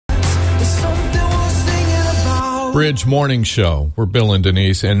Bridge Morning Show. We're Bill and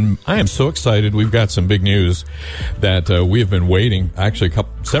Denise, and I am so excited. We've got some big news that we have been waiting, actually,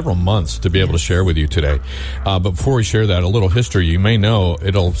 several months to be able to share with you today. But before we share that, a little history. You may know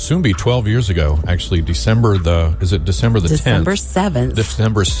it'll soon be 12 years ago, actually, December the 10th? December 7th.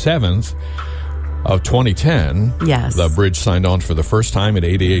 December 7th. Of 2010, yes. The Bridge signed on for the first time at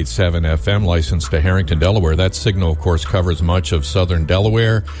 88.7 FM, licensed to Harrington, Delaware. That signal, of course, covers much of southern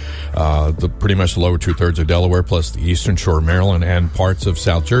Delaware, pretty much the lower two-thirds of Delaware, plus the eastern shore of Maryland and parts of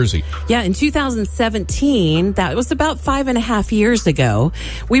South Jersey. Yeah, in 2017, that was about 5.5 years ago,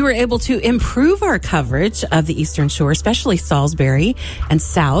 we were able to improve our coverage of the eastern shore, especially Salisbury and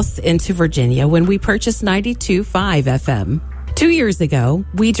south into Virginia, when we purchased 92.5 FM. 2 years ago,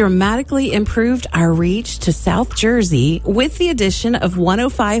 we dramatically improved our reach to South Jersey with the addition of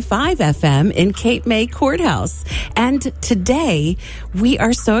 105.5 FM in Cape May Courthouse. And today, we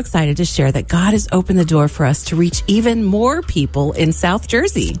are so excited to share that God has opened the door for us to reach even more people in South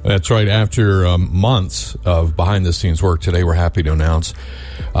Jersey. That's right. After months of behind-the-scenes work, today we're happy to announce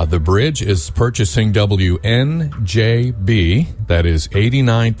the Bridge is purchasing WNJB, that is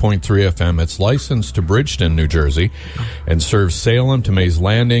 89.3 FM. It's licensed to Bridgeton, New Jersey, and serves Salem to Mays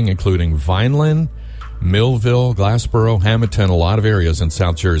Landing, including Vineland, Millville, Glassboro, Hamilton, a lot of areas in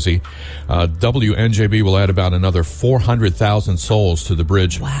South Jersey. WNJB will add about another 400,000 souls to the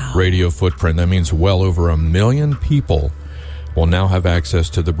Bridge radio footprint. That means well over 1 million people will now have access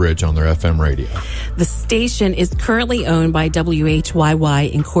to the Bridge on their FM radio. The station is currently owned by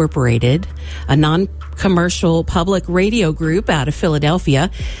WHYY Incorporated, a non-commercial public radio group out of Philadelphia.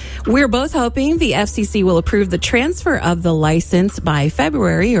 We're both hoping the FCC will approve the transfer of the license by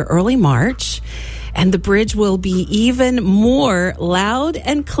February or early March. And the Bridge will be even more loud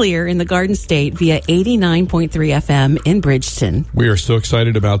and clear in the Garden State via 89.3 FM in Bridgeton. We are so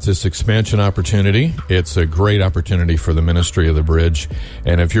excited about this expansion opportunity. It's a great opportunity for the ministry of the Bridge.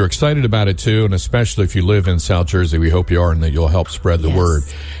 And if you're excited about it too, and especially if you live in South Jersey, we hope you are and that you'll help spread the word.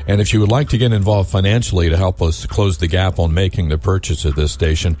 And if you would like to get involved financially to help us close the gap on making the purchase of this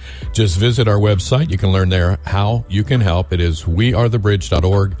station, just visit our website. You can learn there how you can help. It is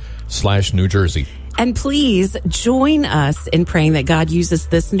wearethebridge.org/New Jersey. And please join us in praying that God uses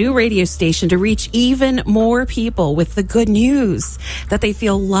this new radio station to reach even more people with the good news, that they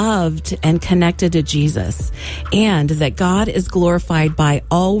feel loved and connected to Jesus, and that God is glorified by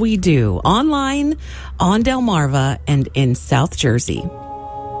all we do online, on Delmarva, and in South Jersey.